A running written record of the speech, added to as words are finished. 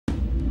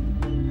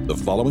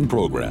The following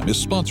program is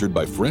sponsored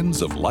by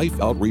Friends of Life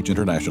Outreach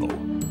International.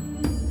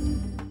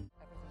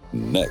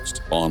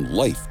 Next on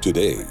Life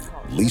Today,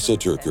 Lysa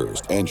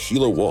TerKeurst and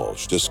Sheila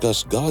Walsh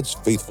discuss God's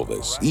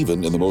faithfulness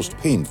even in the most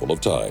painful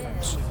of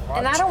times.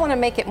 And I don't want to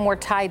make it more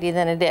tidy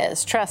than it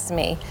is, trust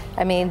me.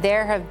 I mean,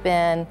 there have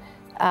been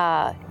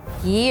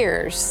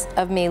years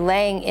of me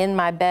laying in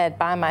my bed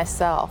by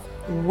myself,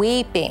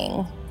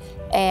 weeping,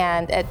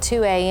 and at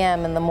 2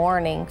 a.m. in the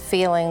morning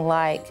feeling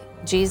like,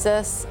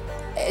 Jesus,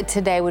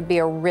 today would be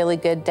a really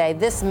good day.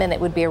 This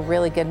minute would be a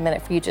really good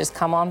minute for you to just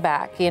come on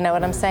back. You know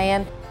what I'm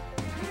saying?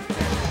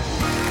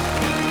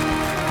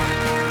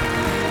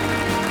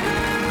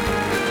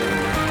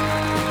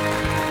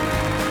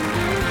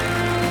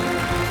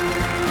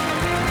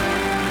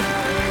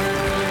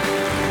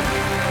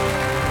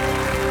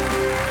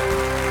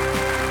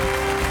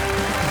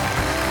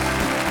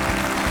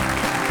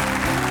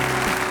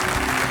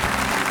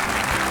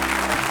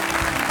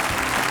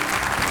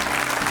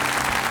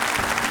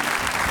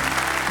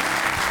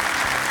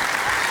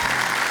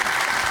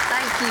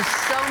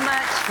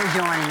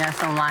 Joining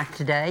us on Life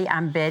Today.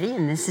 I'm Betty,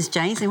 and this is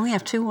James, and we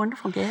have two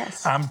wonderful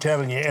guests. I'm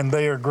telling you, and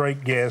they are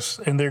great guests,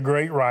 and they're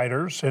great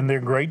writers, and they're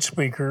great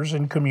speakers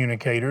and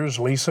communicators.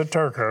 Lysa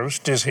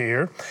TerKeurst is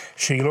here.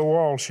 Sheila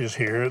Walsh is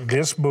here.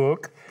 This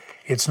book,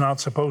 it's not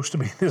supposed to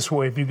be this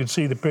way. If you could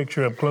see the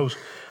picture up close,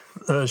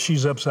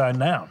 she's upside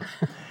down.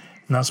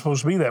 Not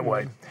supposed to be that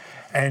way.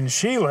 And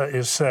Sheila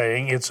is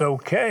saying it's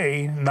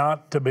okay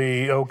not to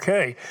be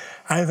okay.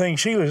 I think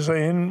Sheila's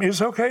saying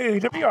it's okay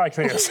to be like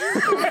this.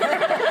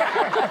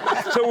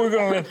 So we're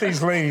going to let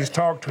these ladies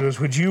talk to us.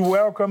 Would you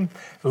welcome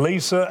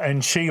Lysa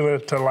and Sheila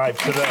to Life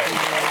Today?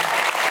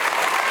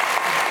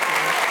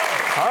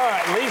 All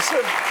right,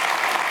 Lysa,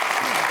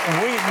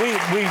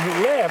 we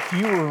left.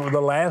 You were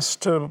the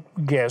last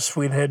guest.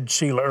 We'd had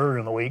Sheila earlier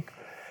in the week,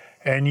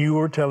 and you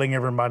were telling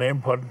everybody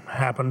what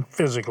happened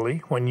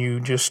physically when you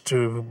just,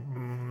 if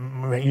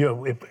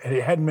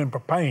it hadn't been for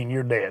pain,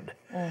 you're dead.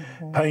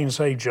 Mm-hmm. Pain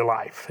saved your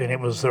life, and it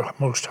was the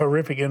most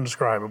horrific,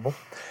 indescribable.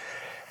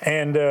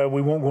 And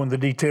we won't go into the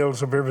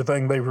details of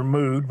everything they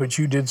removed, but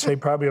you did say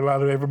probably a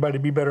lot of everybody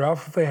would be better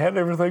off if they had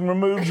everything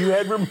removed you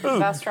had removed.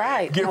 That's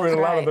right. Get rid of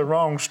a lot of the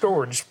wrong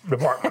storage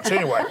departments.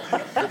 Anyway,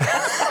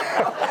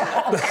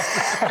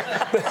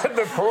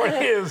 the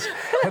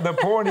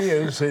point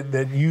is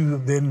that you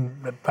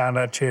then found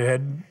out you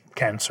had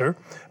cancer.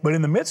 But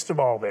in the midst of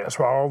all this,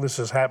 while all this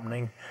is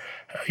happening,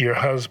 your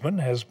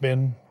husband has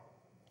been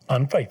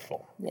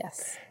unfaithful.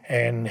 Yes.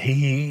 And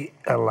he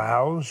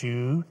allows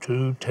you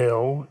to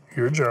tell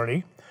your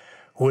journey,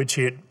 which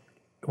it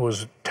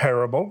was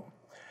terrible,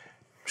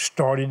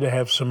 started to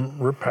have some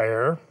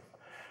repair,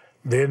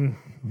 then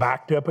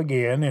backed up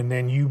again, and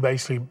then you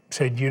basically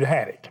said you'd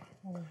had it.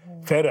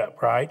 Mm-hmm. Fed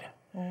up, right?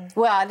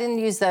 Well, I didn't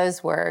use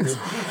those words,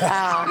 but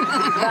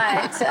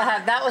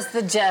that was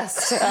the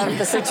gist of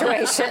the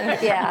situation,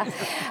 yeah.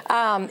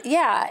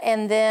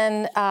 And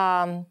then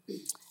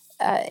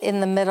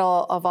in the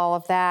middle of all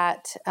of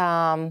that,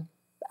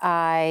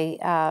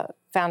 I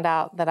found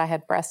out that I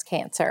had breast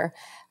cancer.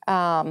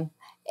 And,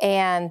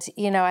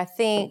 I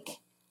think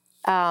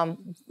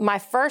my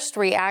first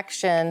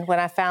reaction when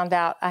I found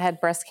out I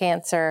had breast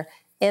cancer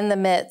in the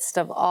midst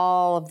of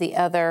all of the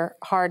other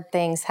hard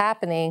things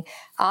happening,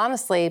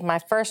 honestly, my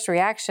first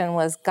reaction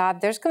was,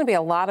 God, there's going to be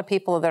a lot of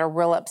people that are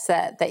real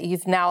upset that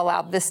you've now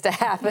allowed this to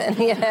happen,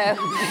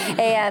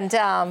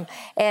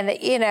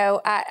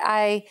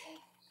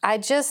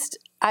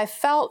 I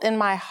felt in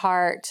my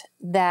heart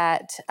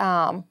that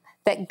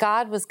that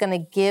God was going to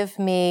give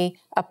me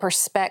a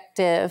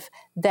perspective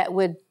that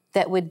would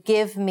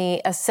give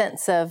me a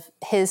sense of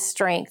His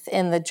strength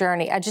in the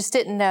journey. I just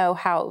didn't know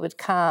how it would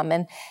come,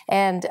 and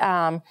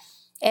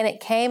it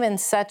came in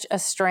such a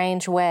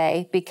strange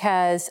way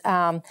because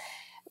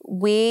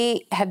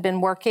we had been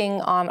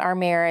working on our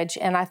marriage,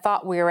 and I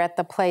thought we were at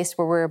the place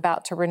where we were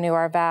about to renew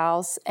our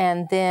vows,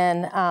 and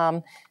then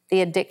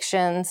the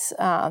addictions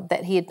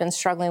that he had been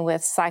struggling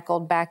with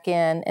cycled back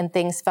in, and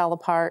things fell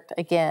apart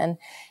again.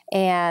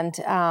 And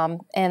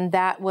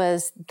that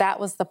was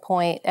the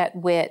point at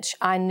which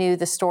I knew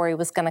the story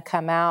was going to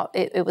come out.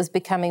 It was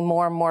becoming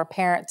more and more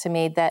apparent to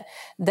me that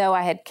though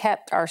I had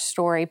kept our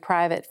story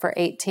private for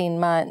 18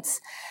 months,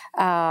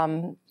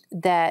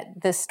 that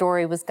this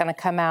story was going to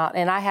come out.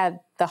 And I had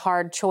the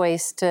hard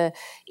choice to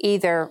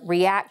either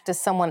react to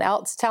someone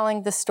else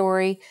telling the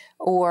story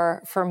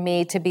or for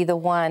me to be the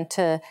one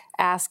to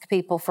ask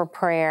people for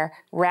prayer,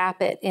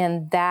 wrap it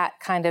in that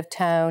kind of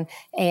tone,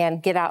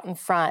 and get out in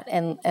front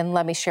and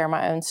let me share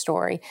my own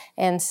story.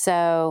 And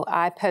so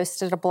I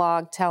posted a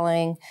blog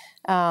telling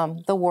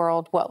the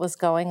world what was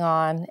going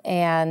on.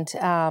 And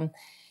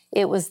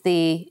it was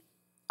the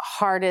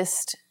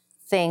hardest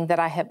thing that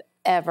I have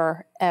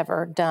ever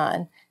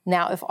done.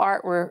 Now, if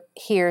Art were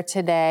here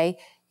today,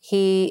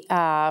 here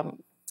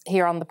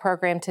on the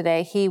program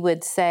today, he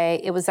would say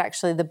it was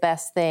actually the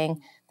best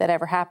thing that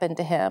ever happened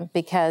to him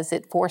because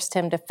it forced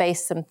him to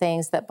face some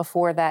things that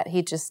before that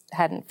he just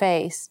hadn't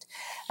faced.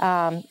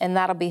 And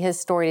that'll be his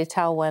story to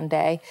tell one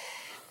day.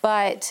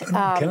 But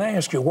can I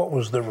ask you, what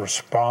was the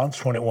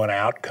response when it went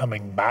out,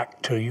 coming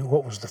back to you?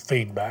 What was the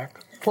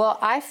feedback? well,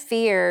 I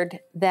feared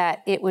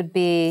that it would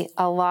be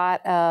a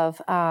lot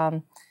of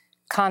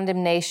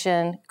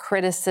condemnation,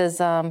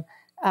 criticism.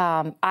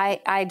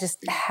 I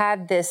just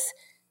had this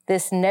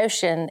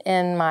notion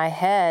in my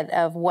head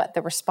of what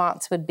the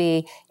response would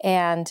be,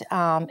 and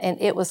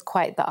it was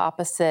quite the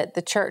opposite.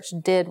 The church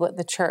did what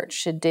the church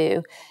should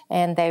do,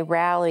 and they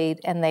rallied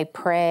and they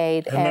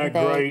prayed and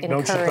they great?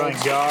 encouraged. Don't you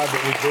thank God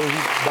that we do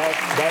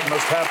that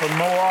must happen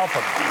more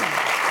often.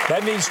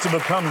 That needs to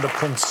become the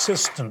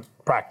consistent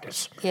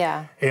practice.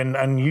 Yeah.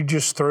 And you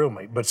just thrill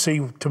me. But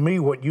see, to me,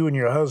 what you and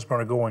your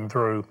husband are going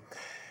through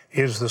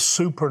is the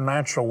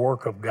supernatural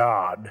work of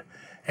God,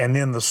 and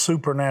then the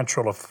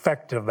supernatural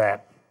effect of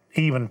that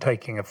even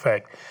taking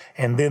effect,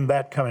 and then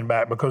that coming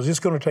back, because it's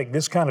going to take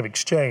this kind of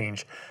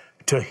exchange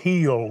to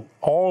heal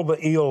all the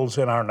ills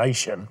in our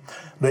nation,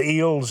 the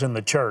ills in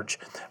the church.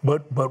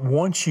 But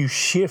once you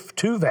shift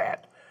to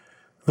that,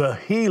 the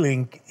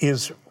healing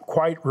is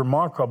quite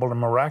remarkable and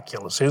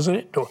miraculous, isn't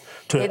it?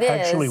 To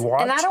actually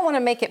watch. And I don't want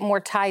to make it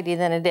more tidy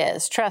than it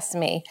is. Trust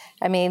me.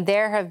 I mean,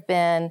 there have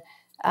been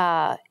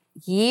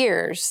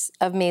years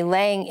of me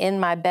laying in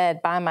my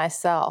bed by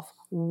myself,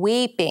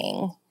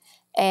 weeping,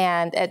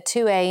 and at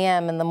 2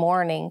 a.m. in the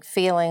morning,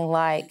 feeling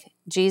like,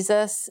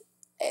 Jesus,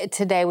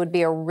 today would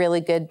be a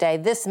really good day.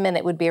 This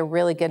minute would be a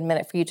really good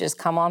minute for you to just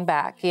come on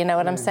back. You know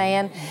what I'm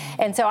saying?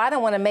 And so I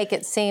don't want to make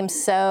it seem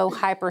so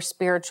hyper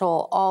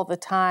spiritual all the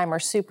time or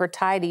super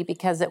tidy,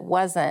 because it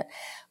wasn't.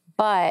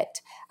 But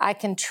I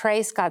can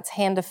trace God's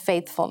hand of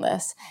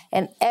faithfulness,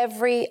 and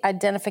every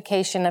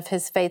identification of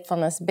his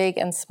faithfulness, big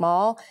and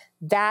small,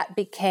 that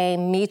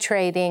became me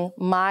trading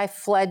my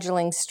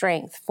fledgling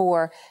strength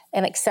for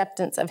an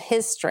acceptance of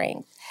his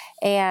strength.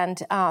 And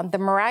the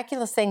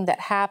miraculous thing that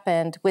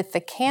happened with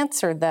the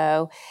cancer,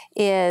 though,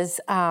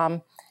 is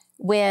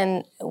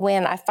when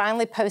I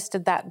finally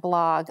posted that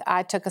blog,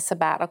 I took a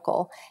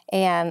sabbatical,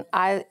 and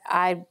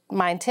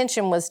my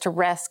intention was to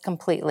rest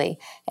completely.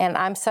 And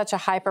I'm such a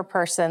hyper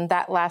person,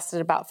 that lasted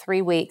about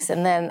 3 weeks,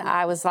 and then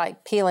I was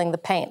like peeling the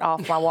paint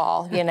off my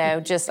wall, I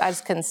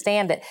just couldn't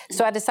stand it.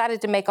 So I decided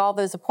to make all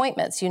those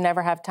appointments you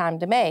never have time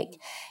to make.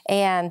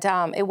 And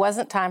it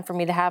wasn't time for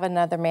me to have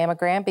another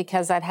mammogram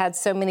because I'd had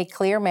so many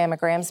clear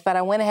mammograms, but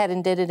I went ahead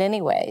and did it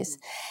anyways.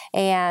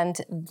 And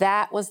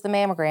that was the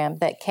mammogram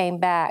that came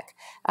back.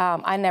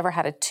 I never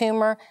had a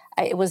tumor.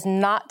 It was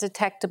not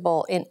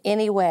detectable in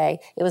any way.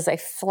 It was a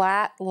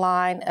flat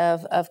line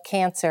of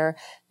cancer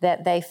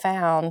that they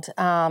found.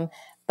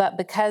 But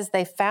because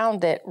they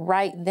found it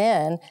right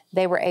then,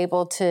 they were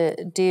able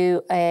to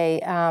do a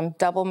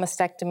double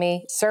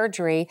mastectomy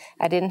surgery.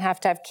 I didn't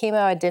have to have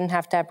chemo. I didn't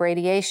have to have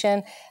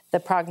radiation. The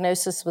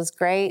prognosis was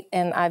great,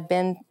 and I've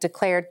been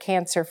declared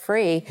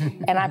cancer-free.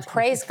 And I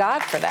praise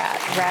God for that,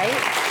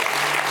 right?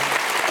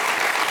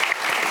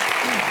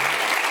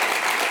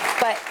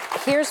 But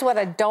here's what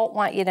I don't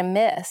want you to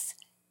miss.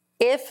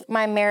 If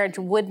my marriage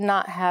would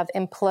not have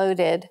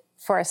imploded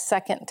for a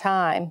second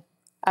time,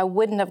 I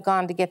wouldn't have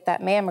gone to get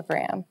that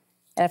mammogram.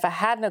 And if I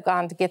hadn't have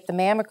gone to get the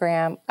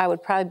mammogram, I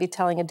would probably be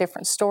telling a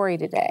different story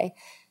today.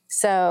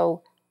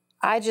 So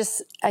I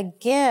just,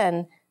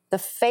 again, the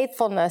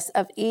faithfulness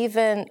of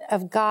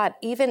God,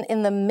 even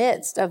in the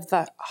midst of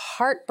the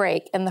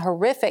heartbreak and the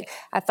horrific,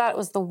 I thought it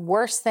was the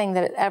worst thing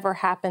that had ever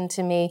happened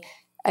to me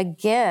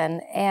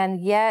again. And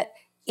yet,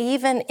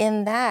 even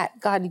in that,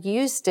 God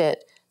used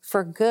it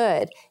for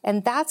good.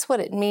 And that's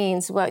what it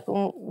means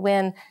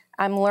when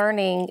I'm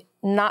learning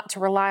not to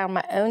rely on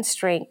my own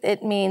strength.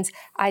 It means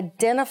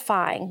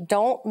identifying.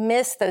 Don't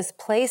miss those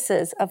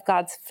places of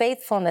God's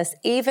faithfulness,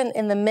 even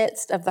in the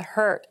midst of the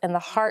hurt and the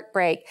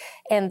heartbreak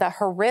and the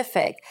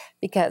horrific,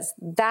 because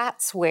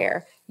that's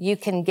where you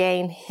can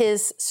gain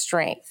his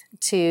strength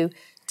to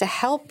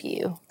help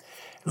you.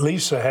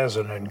 Lysa has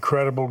an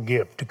incredible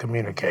gift to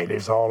communicate,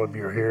 as all of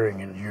your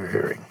hearing and your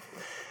hearing.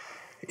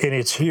 And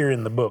it's here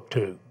in the book,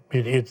 too.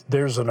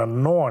 There's an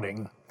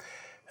anointing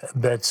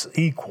that's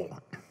equal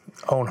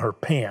on her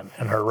pen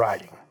and her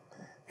writing.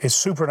 It's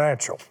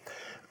supernatural.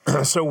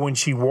 So when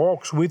she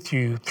walks with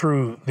you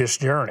through this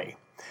journey,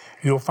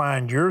 you'll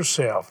find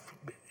yourself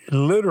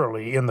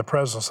literally in the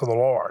presence of the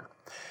Lord.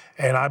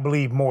 And I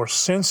believe more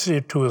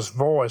sensitive to his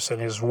voice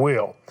and his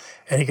will,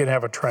 and he can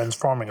have a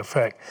transforming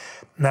effect.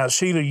 Now,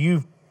 Sheila,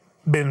 you've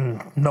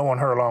been knowing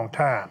her a long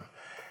time.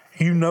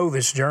 You know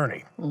this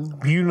journey.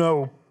 Mm-hmm. You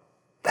know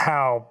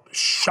how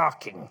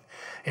shocking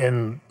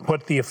and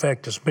what the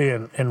effect has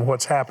been and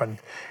what's happened.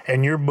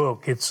 In your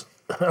book, it's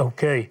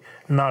okay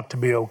not to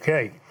be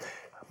okay.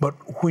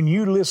 But when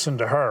you listen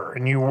to her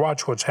and you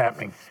watch what's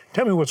happening,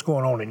 tell me what's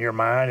going on in your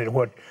mind and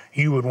what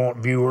you would want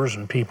viewers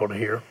and people to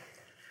hear.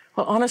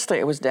 Well, honestly,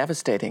 it was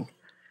devastating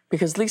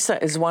because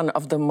Lysa is one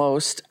of the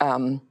most,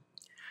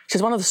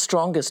 she's one of the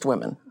strongest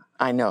women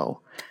I know,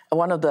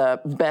 one of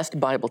the best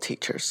Bible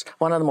teachers,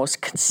 one of the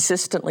most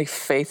consistently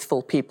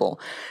faithful people,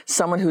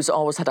 someone who's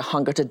always had a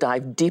hunger to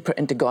dive deeper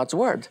into God's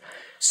Word.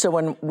 So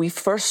when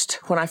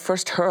I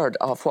first heard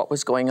of what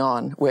was going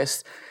on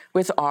with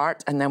with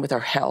art and then with her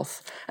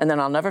health. And then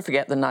I'll never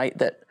forget the night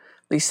that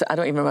Lysa, I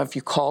don't even remember if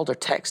you called or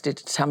texted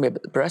to tell me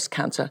about the breast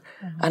cancer.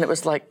 And it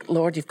was like,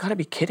 Lord, you've got to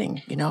be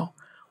kidding, you know?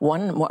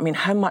 One more, I mean,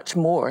 how much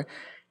more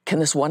can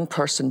this one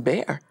person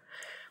bear?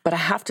 But I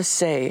have to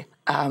say,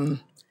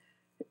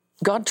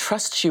 God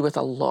trusts you with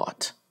a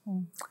lot.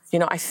 You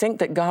know, I think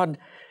that God,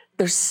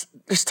 there's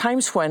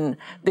times when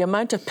the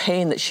amount of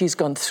pain that she's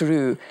gone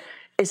through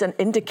is an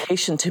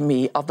indication to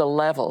me of the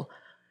level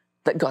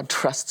that God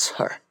trusts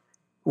her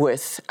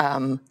with,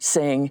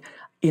 saying,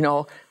 you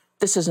know,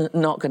 this is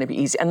not going to be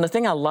easy. And the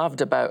thing I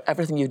loved about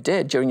everything you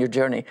did during your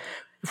journey,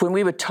 when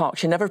we would talk,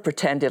 she never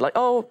pretended like,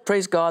 oh,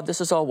 praise God,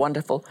 this is all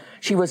wonderful.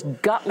 She was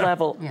gut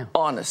level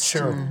honest.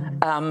 Sure.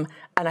 And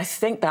I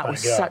think that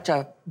was such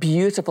a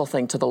beautiful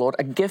thing to the Lord,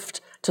 a gift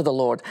to the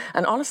Lord.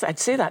 And honestly, I'd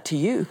say that to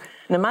you.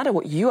 No matter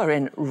what you are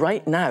in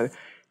right now,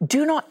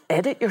 do not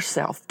edit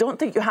yourself. Don't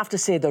think you have to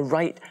say the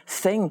right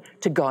thing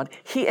to God.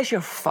 He is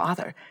your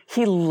Father.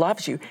 He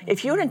loves you.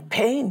 If you're in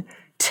pain,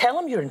 tell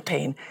him you're in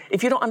pain.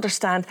 If you don't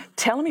understand,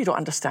 tell him you don't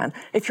understand.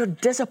 If you're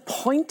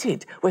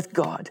disappointed with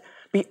God,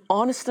 be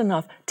honest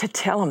enough to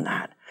tell him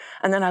that.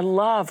 And then I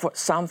love what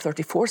Psalm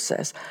 34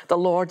 says. The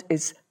Lord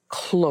is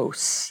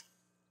close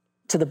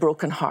to the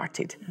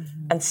brokenhearted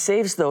and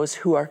saves those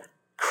who are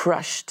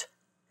crushed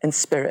in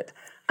spirit.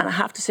 And I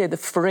have to say, the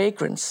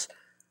fragrance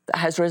that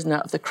has risen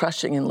out of the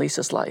crushing in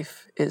Lysa's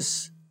life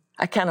is,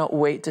 I cannot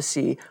wait to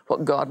see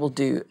what God will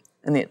do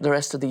in the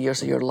rest of the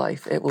years of your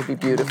life. It will be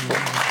beautiful.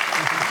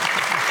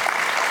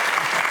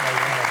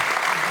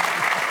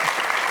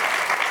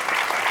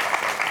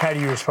 How do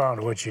you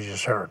respond to what you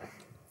just heard?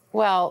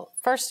 Well,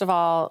 first of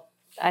all,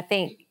 I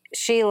think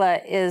Sheila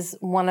is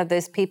one of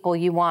those people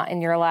you want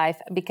in your life,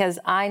 because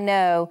I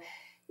know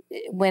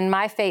when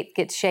my faith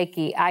gets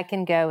shaky, I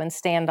can go and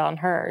stand on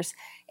hers.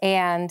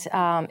 And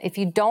if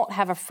you don't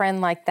have a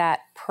friend like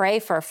that, pray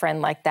for a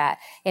friend like that.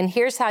 And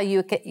here's how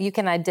you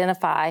can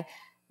identify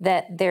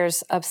that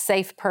there's a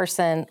safe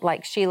person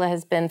like Sheila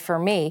has been for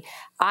me.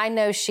 I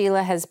know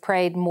Sheila has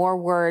prayed more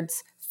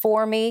words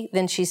for me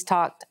than she's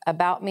talked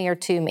about me or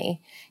to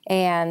me.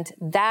 And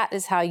that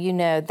is how you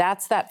know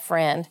that's that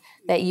friend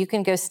that you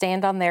can go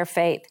stand on their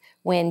faith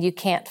when you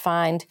can't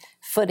find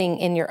footing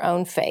in your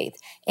own faith.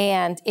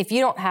 And if you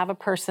don't have a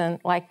person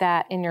like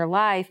that in your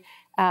life,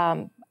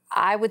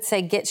 I would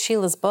say get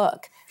Sheila's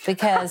book,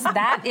 because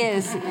that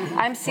is,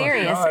 I'm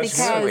serious,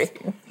 because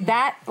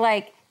that,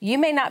 like, you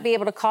may not be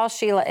able to call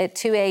Sheila at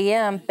 2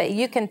 a.m., but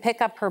you can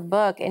pick up her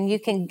book and you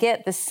can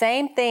get the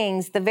same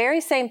things, the very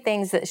same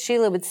things that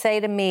Sheila would say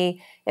to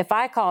me if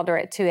I called her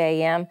at 2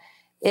 a.m.,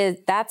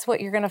 that's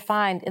what you're going to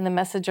find in the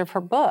message of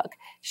her book.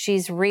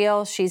 She's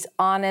real, she's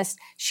honest,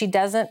 she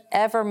doesn't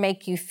ever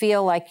make you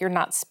feel like you're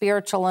not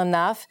spiritual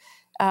enough.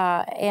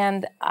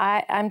 And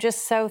I'm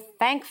just so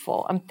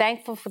thankful. I'm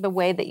thankful for the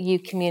way that you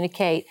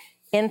communicate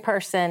in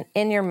person,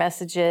 in your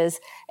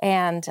messages,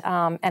 and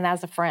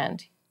as a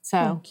friend. So,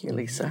 thank you,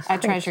 Lysa. I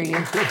treasure you.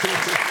 I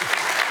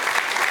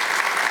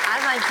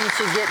think you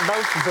should get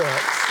both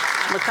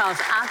books, because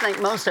I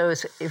think most of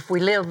us, if we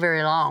live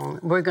very long,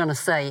 we're going to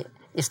say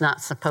it's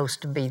not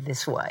supposed to be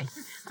this way.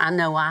 I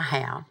know I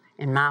have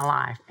in my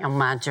life, on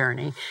my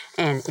journey,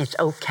 and it's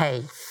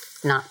okay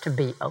not to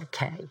be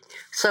okay.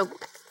 So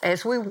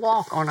as we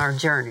walk on our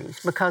journeys,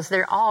 because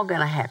they're all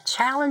going to have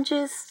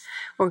challenges,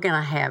 we're going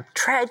to have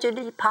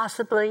tragedy,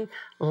 possibly,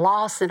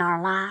 loss in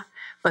our life,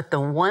 but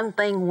the one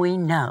thing we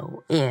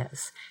know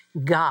is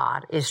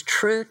God is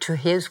true to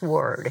his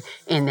word,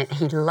 and that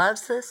he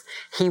loves us.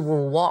 He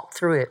will walk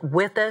through it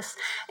with us.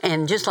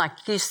 And just like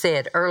you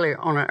said earlier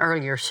on an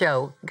earlier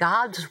show,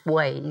 God's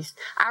ways,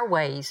 our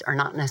ways are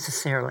not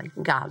necessarily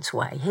God's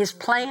way. His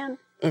plan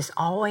is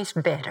always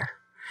better.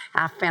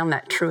 I found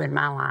that true in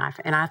my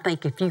life. And I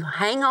think if you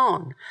hang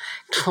on,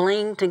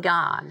 cling to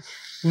God,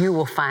 you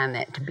will find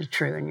that to be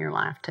true in your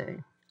life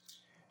too.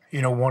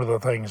 You know, one of the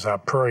things I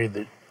pray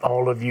that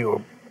all of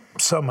you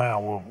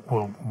somehow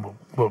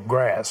will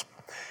grasp,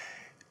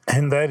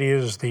 and that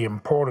is the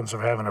importance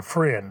of having a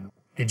friend.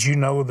 Did you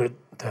know that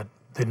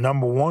the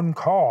number one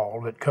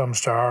call that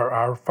comes to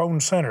our phone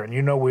center, and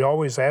you know we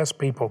always ask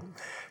people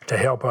to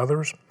help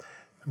others,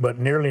 but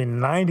nearly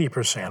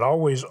 90%,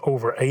 always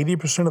over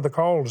 80% of the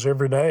calls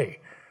every day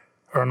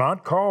are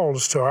not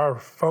calls to our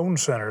phone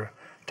center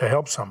to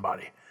help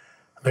somebody.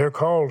 They're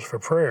calls for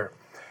prayer.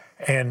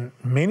 And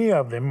many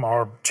of them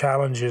are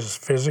challenges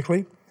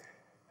physically,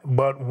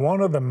 but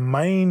one of the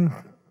main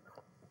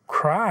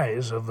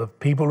cries of the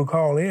people who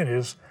call in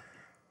is,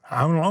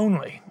 I'm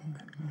lonely.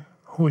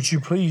 Would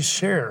you please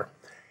share?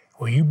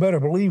 Well, you better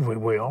believe we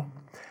will.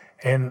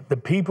 And the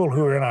people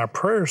who are in our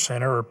prayer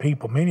center are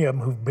people, many of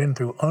them who've been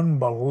through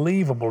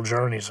unbelievable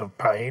journeys of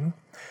pain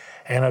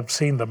and have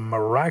seen the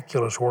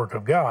miraculous work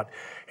of God.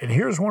 And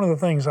here's one of the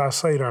things I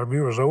say to our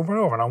viewers over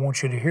and over, and I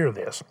want you to hear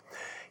this.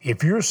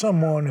 If you're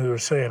someone who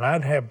is saying,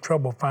 I'd have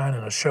trouble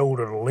finding a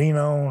shoulder to lean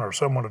on or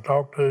someone to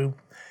talk to,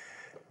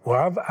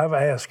 well, I've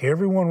asked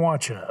everyone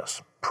watching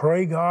us,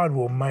 pray God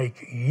will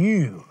make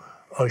you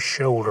a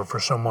shoulder for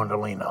someone to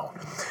lean on.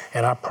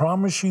 And I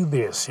promise you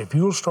this, if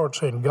you'll start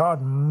saying,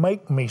 God,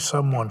 make me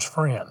someone's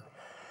friend,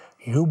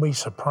 you'll be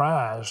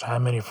surprised how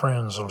many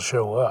friends will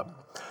show up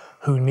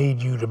who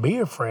need you to be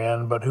a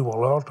friend, but who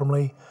will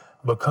ultimately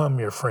become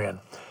your friend.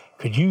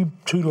 Could you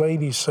two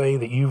ladies say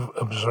that you've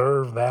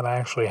observed that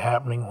actually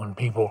happening when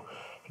people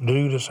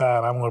do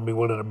decide, I'm going to be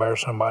willing to bear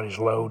somebody's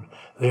load,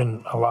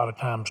 then a lot of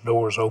times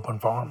doors open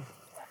for them?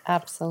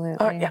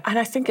 Absolutely. Yeah, and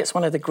I think it's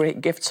one of the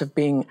great gifts of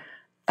being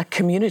a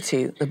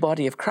community, the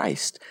body of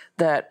Christ,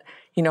 that,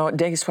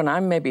 days when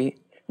I'm maybe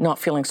not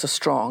feeling so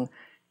strong,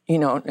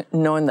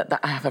 knowing that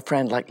I have a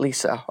friend like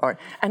Lysa,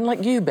 and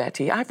like you,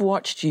 Betty, I've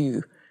watched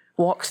you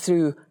walk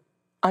through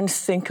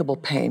unthinkable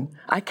pain.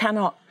 I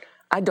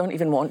don't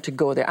even want to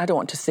go there. I don't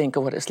want to think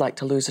of what it's like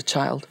to lose a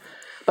child.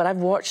 But I've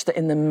watched that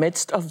in the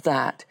midst of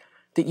that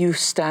you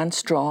stand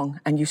strong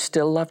and you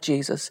still love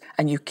Jesus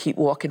and you keep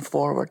walking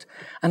forward.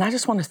 And I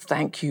just want to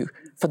thank you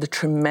for the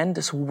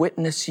tremendous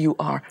witness you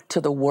are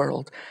to the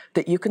world,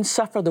 that you can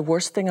suffer the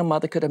worst thing a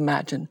mother could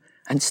imagine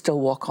and still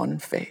walk on in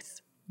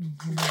faith.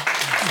 Mm-hmm.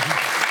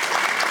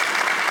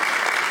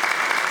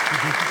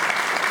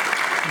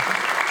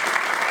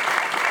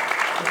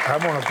 I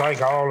want to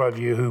thank all of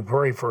you who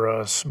pray for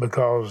us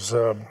because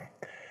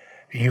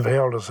you've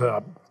held us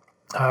up.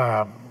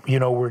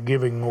 We're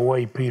giving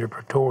away Peter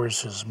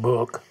Pretorius'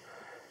 book,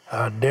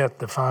 Death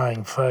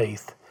Defying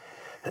Faith.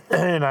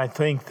 And I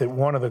think that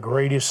one of the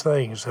greatest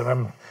things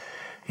that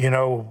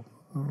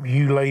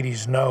you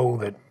ladies know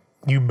that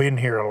you've been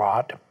here a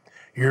lot.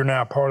 You're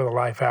now part of the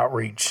Life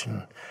Outreach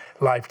and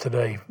Life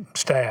Today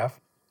staff,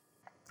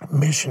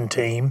 mission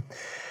team,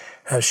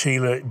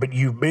 Sheila, but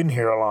you've been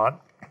here a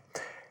lot.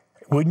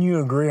 Wouldn't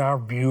you agree our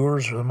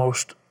viewers are the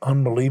most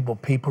unbelievable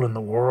people in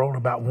the world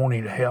about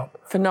wanting to help?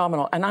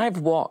 Phenomenal. And I've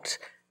walked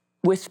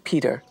with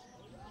Peter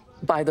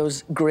by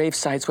those grave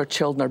sites where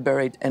children are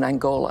buried in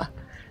Angola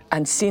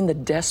and seen the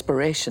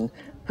desperation.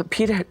 But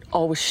Peter had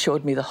always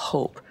showed me the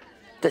hope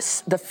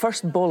that the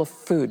first bowl of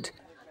food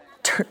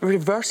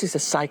reverses a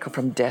cycle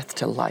from death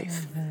to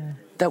life. Mm-hmm.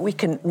 That we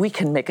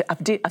can make it.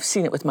 I've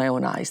seen it with my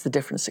own eyes, the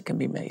difference that can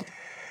be made.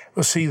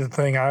 Well, see, the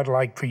thing I'd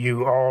like for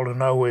you all to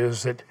know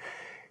is that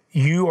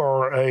you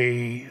are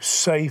a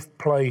safe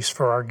place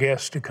for our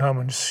guests to come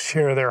and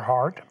share their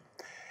heart.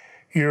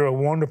 You're a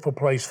wonderful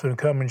place for them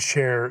to come and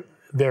share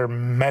their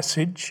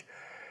message,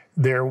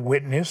 their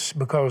witness,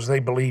 because they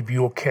believe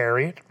you'll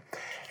carry it.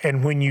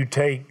 And when you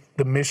take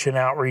the mission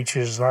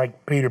outreaches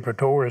like Peter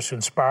Pretorius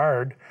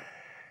inspired,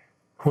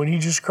 when he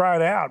just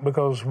cried out,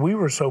 because we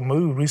were so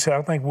moved, we said,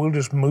 I think we'll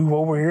just move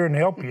over here and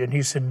help you. And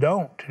he said,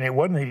 don't. And it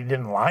wasn't that he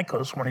didn't like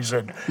us when he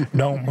said,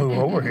 don't move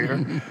over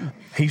here.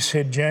 He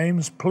said,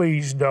 James,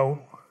 please don't,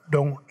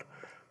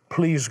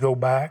 please go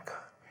back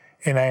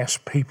and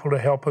ask people to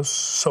help us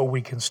so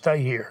we can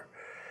stay here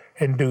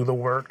and do the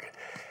work.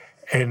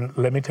 And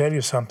let me tell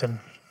you something,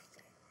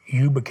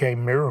 you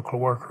became miracle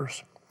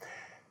workers.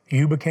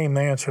 You became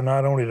the answer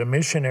not only to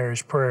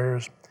missionaries'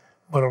 prayers,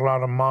 but a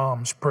lot of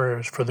moms'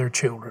 prayers for their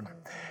children.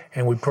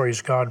 And we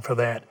praise God for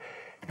that.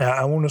 Now,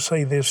 I want to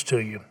say this to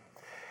you.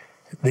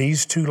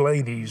 These two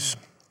ladies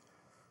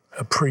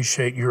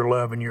appreciate your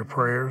love and your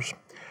prayers.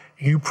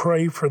 You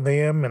pray for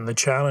them and the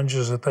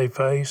challenges that they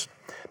face.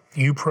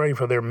 You pray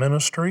for their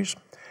ministries.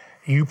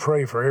 You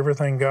pray for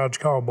everything God's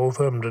called both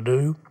of them to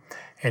do.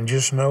 And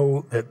just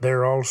know that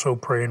they're also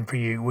praying for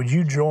you. Would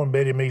you join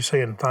Betty and me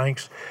saying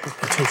thanks to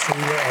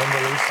Sheila and to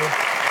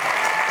Lysa?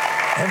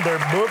 And their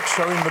books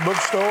are in the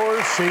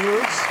bookstores,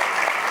 Sheila's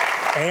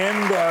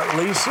and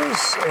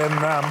Lysa's. And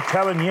I'm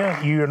telling you,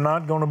 you're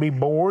not going to be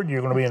bored.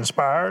 You're going to be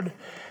inspired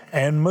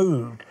and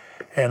moved.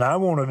 And I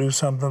want to do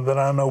something that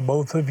I know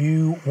both of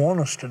you want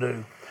us to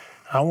do.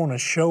 I want to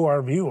show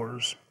our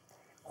viewers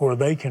where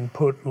they can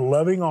put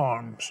loving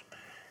arms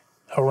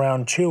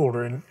around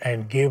children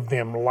and give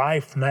them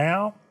life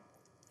now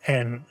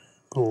and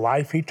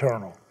life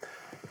eternal.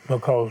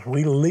 Because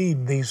we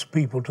lead these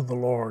people to the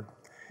Lord.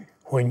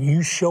 When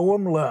you show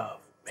them love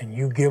and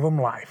you give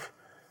them life,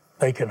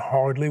 they can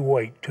hardly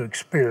wait to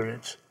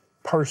experience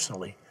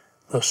personally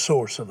the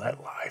source of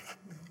that life.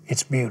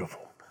 It's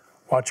beautiful.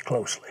 Watch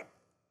closely.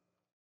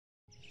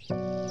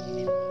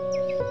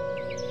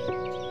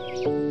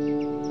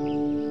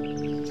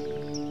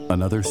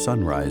 Another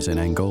sunrise in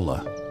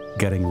Angola,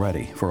 getting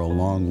ready for a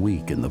long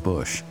week in the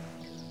bush.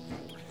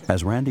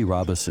 As Randy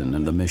Robison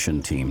and the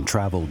mission team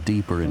travel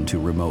deeper into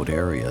remote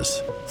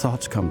areas,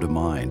 thoughts come to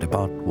mind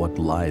about what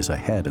lies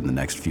ahead in the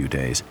next few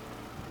days.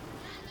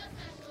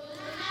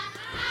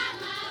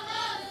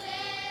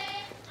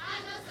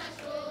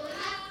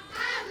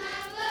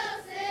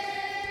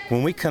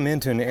 When we come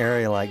into an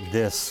area like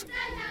this,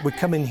 we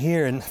come in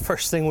here and the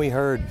first thing we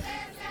heard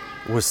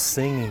was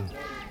singing.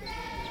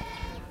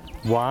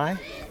 Why?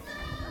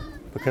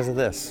 Because of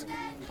this.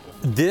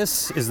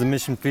 This is the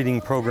mission feeding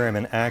program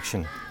in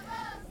action.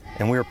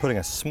 And we are putting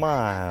a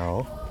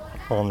smile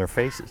on their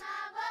faces.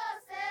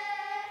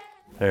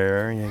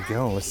 There you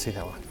go. Let's see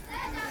that one.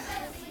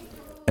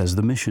 As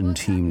the mission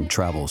team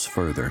travels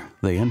further,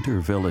 they enter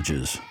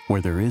villages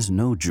where there is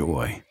no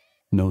joy,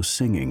 no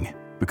singing,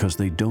 because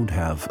they don't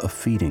have a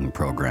feeding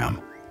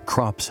program.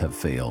 Crops have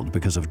failed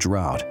because of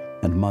drought,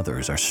 and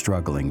mothers are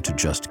struggling to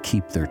just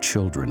keep their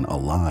children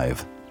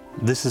alive.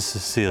 This is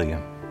Cecilia.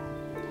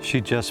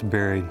 She just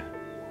buried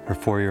her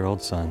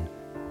 4-year-old son,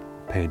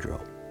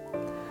 Pedro.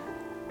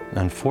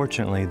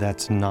 Unfortunately,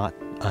 that's not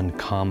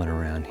uncommon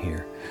around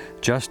here.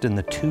 Just in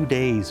the 2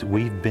 days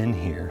we've been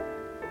here,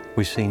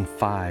 we've seen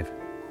 5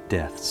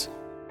 deaths.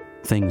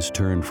 Things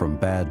turned from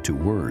bad to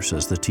worse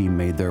as the team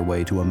made their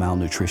way to a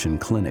malnutrition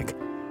clinic,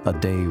 a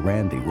day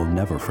Randy will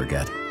never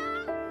forget.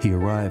 He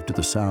arrived to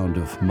the sound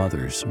of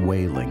mothers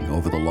wailing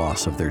over the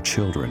loss of their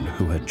children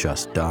who had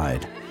just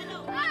died.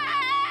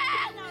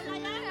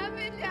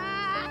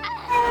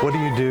 What do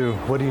you do?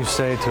 What do you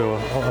say to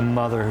a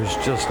mother who's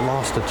just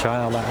lost a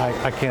child?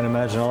 I can't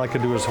imagine. All I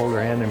could do was hold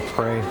her hand and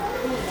pray.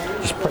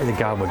 Just pray that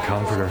God would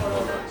comfort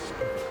her.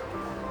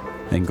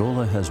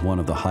 Angola has one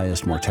of the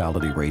highest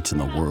mortality rates in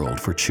the world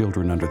for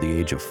children under the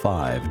age of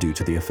 5 due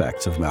to the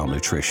effects of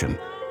malnutrition.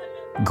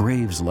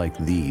 Graves like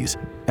these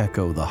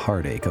echo the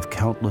heartache of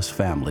countless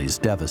families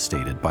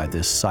devastated by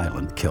this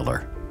silent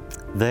killer.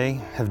 They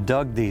have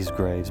dug these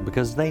graves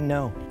because they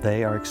know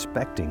they are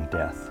expecting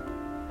death.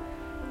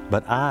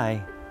 But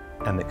I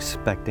am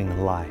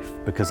expecting life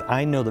because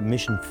I know that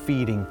mission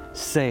feeding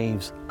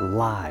saves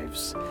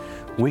lives.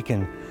 We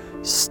can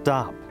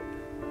stop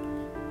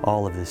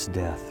all of this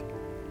death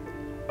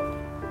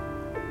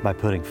by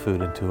putting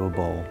food into a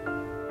bowl.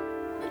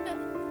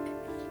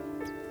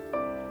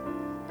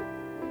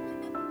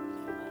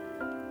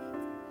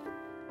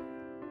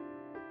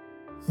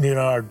 You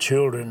know, our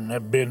children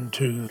have been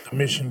to the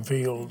mission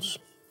fields.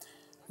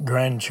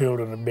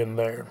 Grandchildren have been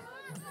there.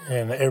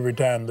 And every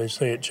time they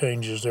say it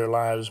changes their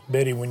lives.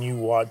 Betty, when you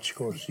watch, of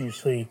course, you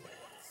see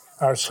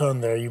our son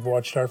there. You've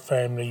watched our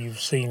family. You've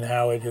seen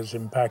how it has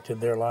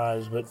impacted their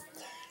lives. But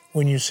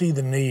when you see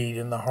the need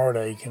and the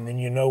heartache, and then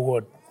you know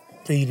what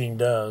feeding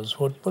does,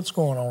 what's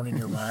going on in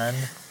your mind?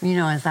 You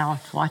know, as I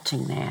was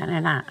watching that,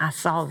 and I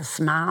saw the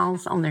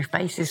smiles on their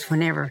faces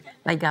whenever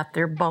they got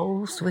their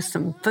bowls with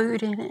some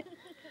food in it.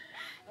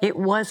 It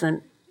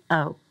wasn't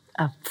a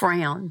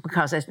frown,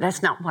 because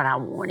that's not what I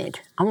wanted.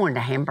 I wanted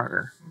a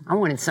hamburger. I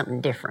wanted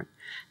something different.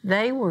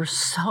 They were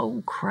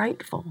so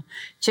grateful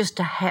just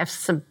to have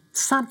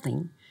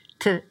something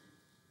to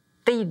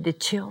feed the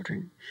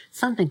children,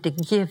 something to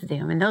give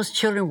them. And those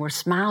children were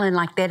smiling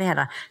like they'd had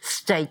a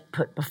steak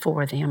put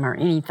before them or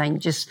anything,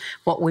 just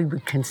what we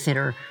would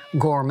consider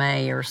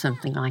gourmet or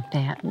something like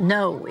that.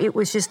 No, it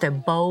was just a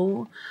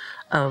bowl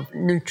of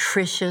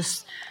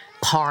nutritious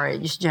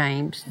porridge,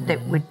 James,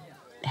 that would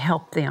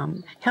help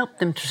them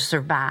to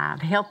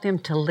survive, help them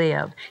to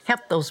live,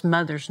 help those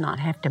mothers not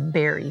have to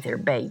bury their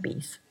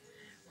babies.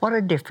 What a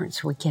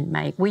difference we can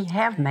make. We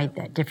have made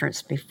that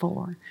difference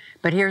before.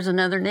 But here's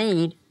another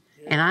need,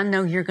 and I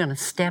know you're going to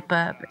step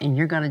up and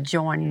you're going to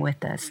join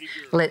with us.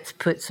 Let's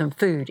put some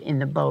food in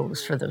the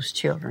bowls for those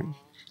children.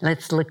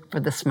 Let's look for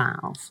the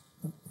smiles.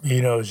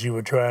 You know, as you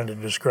were trying to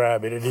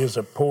describe it, it is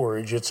a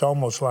porridge. It's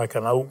almost like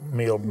an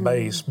oatmeal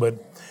base, but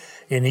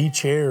in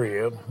each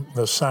area,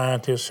 the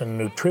scientists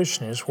and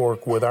nutritionists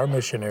work with our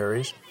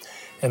missionaries,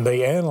 and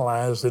they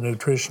analyze the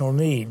nutritional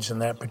needs in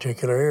that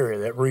particular area,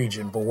 that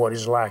region, for what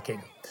is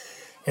lacking.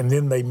 And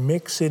then they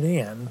mix it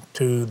in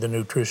to the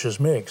nutritious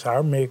mix.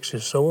 Our mix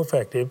is so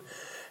effective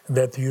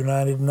that the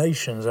United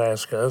Nations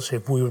asked us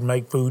if we would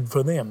make food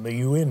for them. The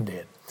UN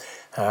did.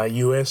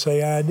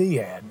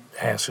 USAID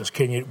asked us,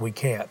 we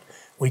can't.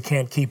 We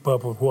can't keep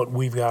up with what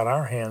we've got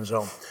our hands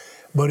on.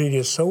 But it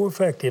is so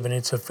effective, and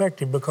it's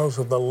effective because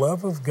of the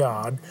love of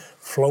God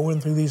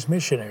flowing through these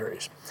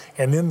missionaries.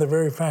 And then the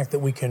very fact that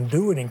we can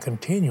do it and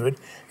continue it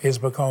is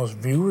because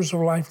viewers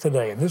of Life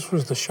Today, and this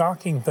was the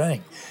shocking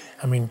thing.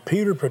 I mean,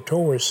 Peter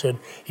Pretorius said,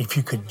 if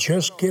you could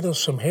just get us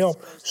some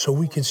help so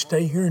we could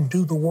stay here and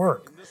do the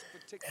work.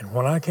 And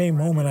when I came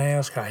home and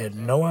asked, I had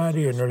no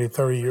idea nearly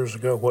 30 years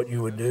ago what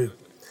you would do.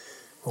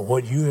 But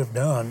what you have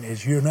done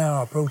is you're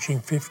now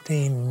approaching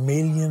 15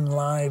 million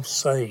lives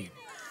saved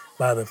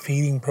by the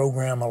feeding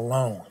program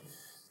alone,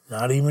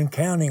 not even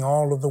counting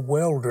all of the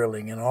well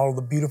drilling and all of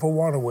the beautiful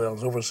water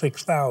wells, over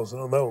 6,000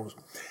 of those.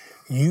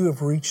 You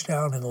have reached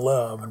out in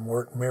love and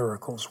worked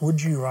miracles.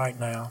 Would you right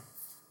now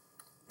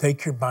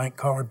take your bank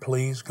card,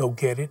 please, go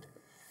get it,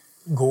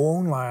 go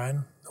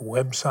online, the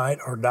website,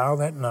 or dial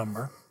that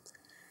number,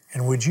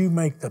 and would you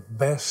make the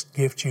best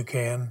gift you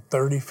can,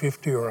 $30,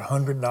 $50, or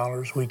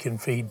 $100? We can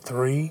feed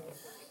 3,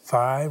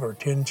 5, or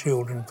 10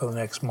 children for the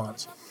next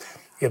months.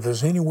 If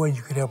there's any way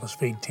you could help us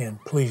feed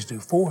 10, please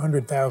do.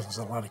 400,000 is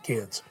a lot of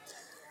kids.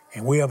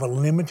 And we have a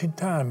limited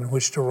time in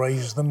which to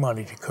raise the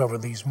money to cover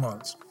these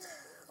months.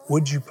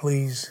 Would you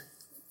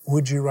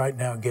right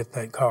now get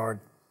that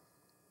card?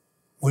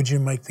 Would you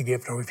make the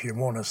gift, or if you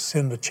want to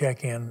send a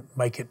check in,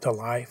 make it to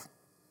Life?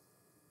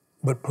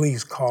 But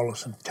please call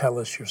us and tell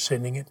us you're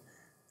sending it.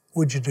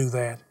 Would you do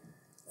that?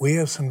 We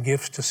have some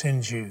gifts to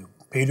send you.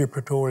 Peter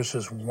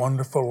Pretorius'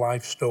 wonderful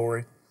life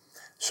story,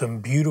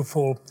 some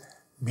beautiful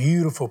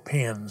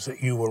pens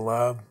that you will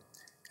love,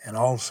 and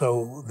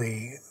also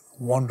the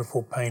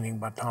wonderful painting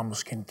by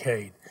Thomas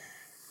Kincaid.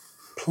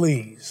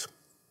 please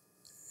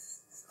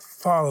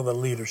follow the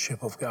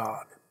leadership of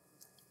God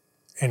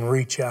and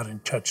reach out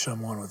and touch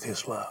someone with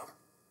His love.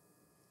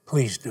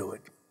 Please do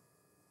it.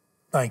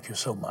 Thank you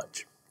so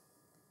much.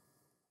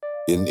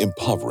 In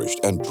impoverished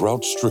and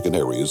drought-stricken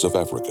areas of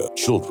Africa,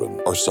 children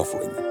are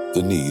suffering.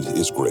 The need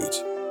is great,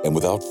 and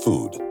without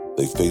food,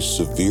 they face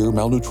severe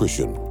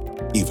malnutrition,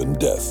 even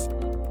death.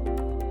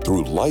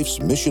 Through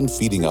Life's Mission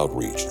Feeding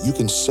Outreach, you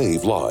can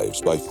save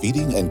lives by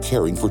feeding and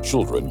caring for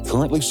children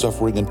currently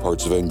suffering in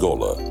parts of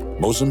Angola,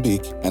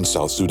 Mozambique, and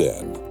South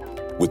Sudan.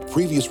 With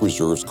previous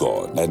reserves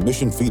gone and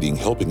Mission Feeding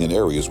helping in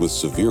areas with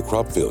severe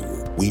crop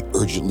failure, we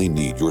urgently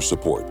need your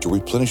support to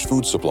replenish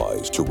food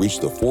supplies to reach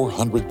the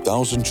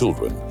 400,000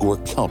 children who are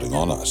counting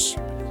on us.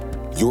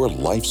 Your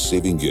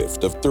life-saving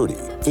gift of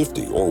 $30,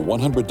 $50, or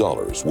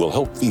 $100 will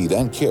help feed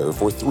and care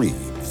for 3,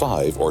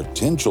 5, or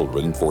 10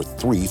 children for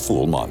 3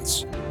 full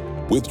months.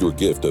 With your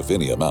gift of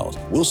any amount,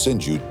 we'll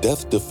send you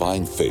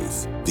Death-Defying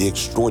Faith, the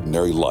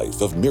extraordinary life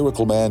of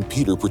miracle man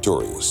Peter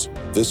Pretorius.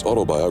 This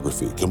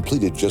autobiography,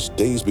 completed just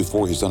days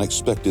before his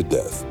unexpected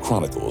death,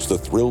 chronicles the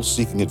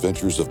thrill-seeking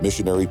adventures of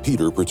missionary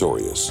Peter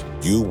Pretorius.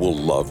 You will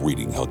love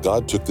reading how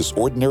God took this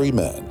ordinary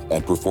man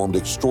and performed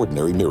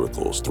extraordinary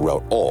miracles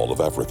throughout all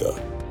of Africa.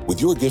 With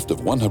your gift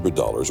of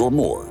 $100 or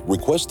more,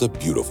 request the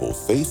beautiful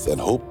Faith and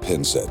Hope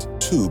pen set,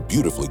 2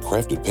 beautifully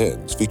crafted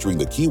pens featuring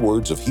the key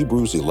words of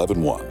Hebrews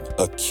 11:1,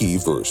 a key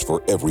verse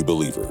for every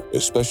believer,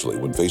 especially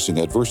when facing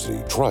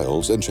adversity,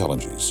 trials, and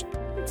challenges.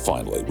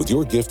 Finally, with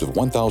your gift of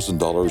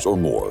 $1,000 or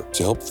more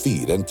to help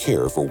feed and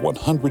care for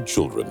 100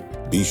 children,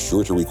 be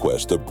sure to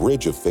request the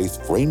Bridge of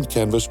Faith framed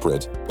canvas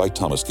print by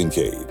Thomas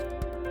Kincaid.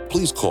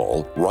 Please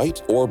call,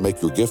 write, or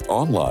make your gift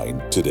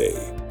online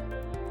today.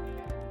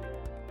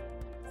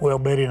 Well,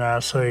 Betty and I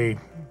say,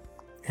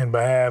 in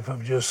behalf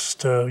of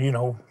just,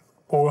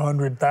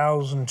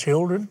 400,000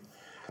 children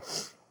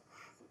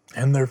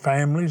and their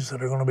families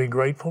that are going to be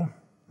grateful,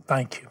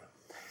 thank you.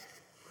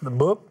 The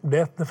book,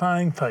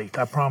 Death-Defying Faith,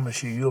 I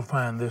promise you'll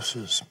find this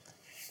is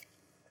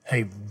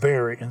a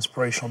very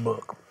inspirational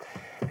book.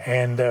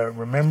 And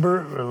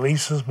remember,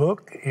 Lysa's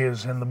book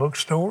is in the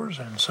bookstores,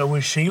 and so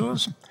is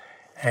Sheila's.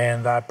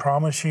 And I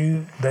promise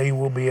you, they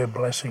will be a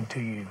blessing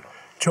to you.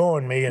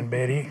 Join me and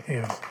Betty.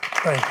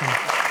 Thank you,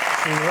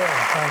 Sheila,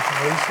 and thank you,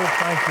 Lysa.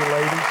 Thank you,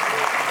 ladies.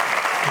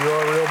 You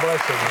are a real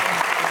blessing.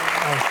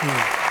 Thank you.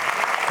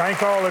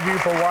 Thank all of you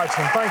for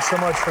watching. Thanks so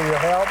much for your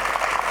help.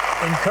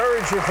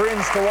 Encourage your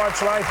friends to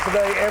watch Life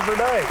Today every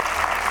day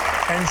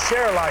and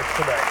share Life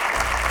Today.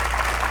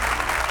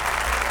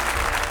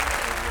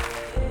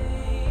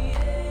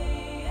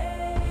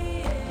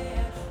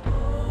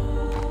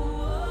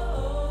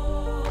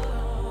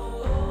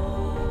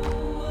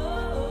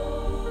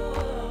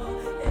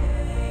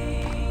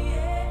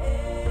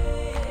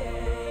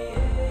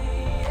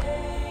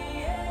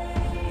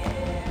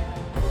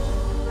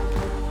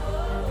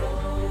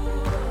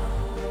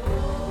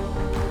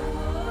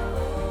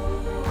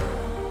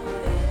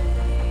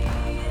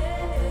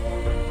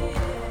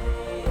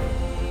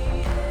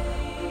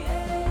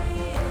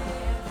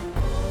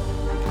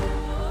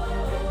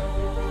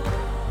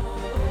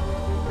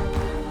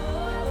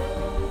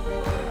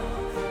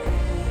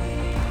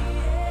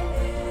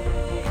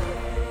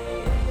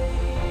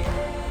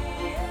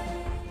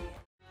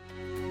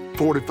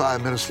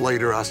 "45 minutes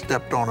later, I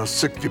stepped on a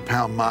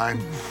 60-pound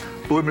mine,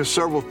 blew me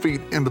several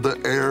feet into the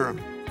air."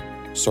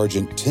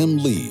 Sergeant Tim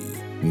Lee,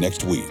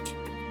 next week.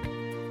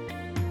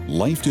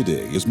 Life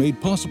Today is made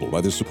possible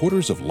by the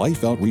supporters of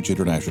Life Outreach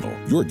International.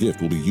 Your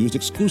gift will be used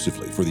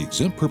exclusively for the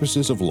exempt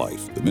purposes of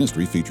life. The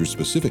ministry features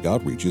specific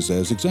outreaches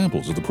as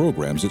examples of the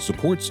programs it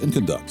supports and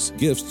conducts.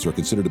 Gifts are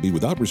considered to be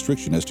without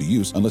restriction as to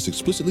use unless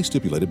explicitly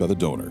stipulated by the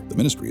donor. The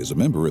ministry is a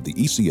member of the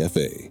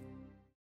ECFA.